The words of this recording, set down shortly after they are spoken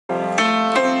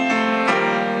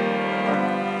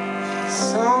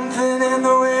Something in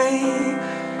the way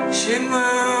she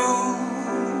moves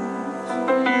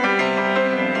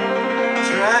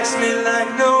attracts me like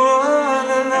no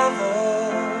other lover.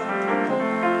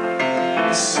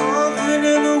 Something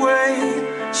in the way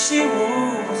she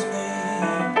woos me.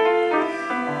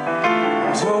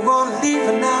 Don't wanna leave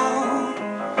her now.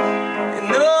 You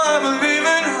know I'm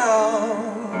leaving her.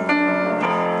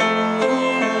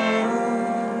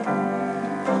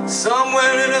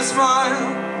 Somewhere in a smile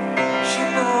she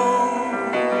knows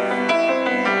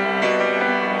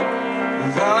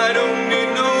I don't need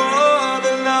no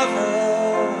other lover.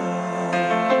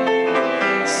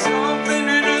 Something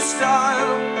in her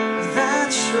style that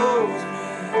shows me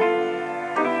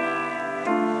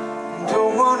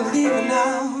don't wanna leave her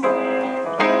now.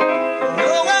 No,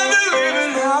 I'm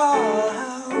leaving her.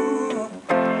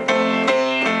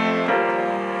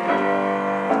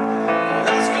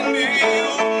 Asking me where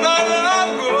my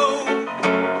love goes,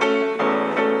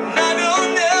 and I don't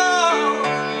know,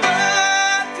 I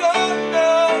don't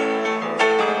know.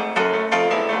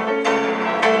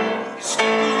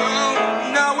 Stick around,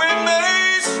 now we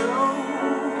may show,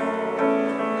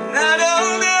 and I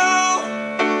don't know,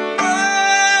 I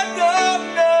don't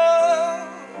know.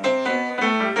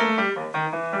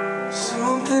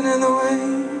 Something in the way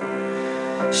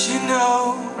she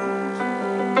knows.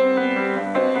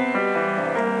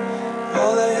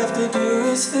 All I have to do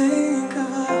is think of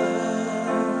her.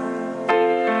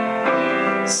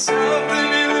 Something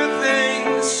in the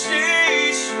things she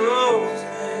shows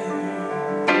me.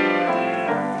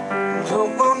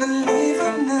 Don't wanna leave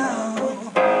her now.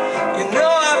 You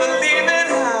know I believe in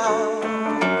her.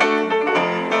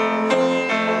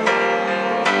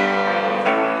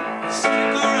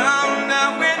 Stick around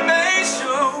now, it may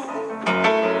show.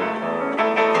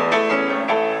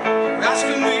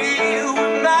 Asking me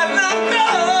would my love go.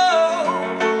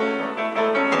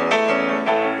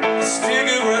 Stick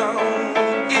around,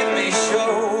 it may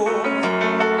show.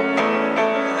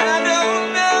 I don't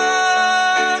know,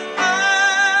 I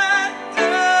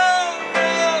don't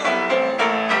know.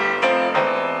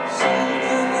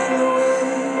 Something in the way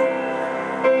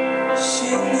she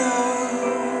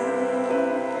knows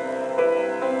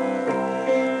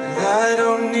that I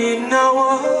don't need no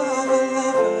other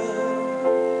lover.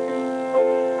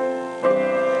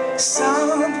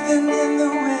 Something in the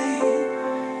way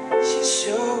she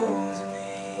shows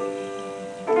me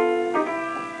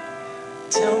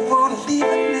don't wanna leave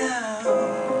it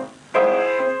now.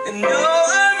 And no,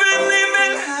 I've been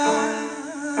leaving her.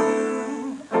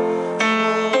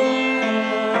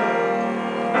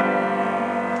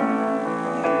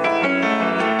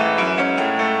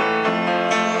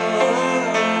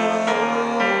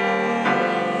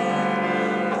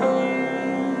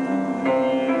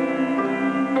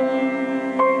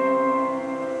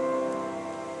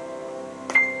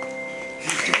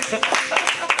 Ha ha ha.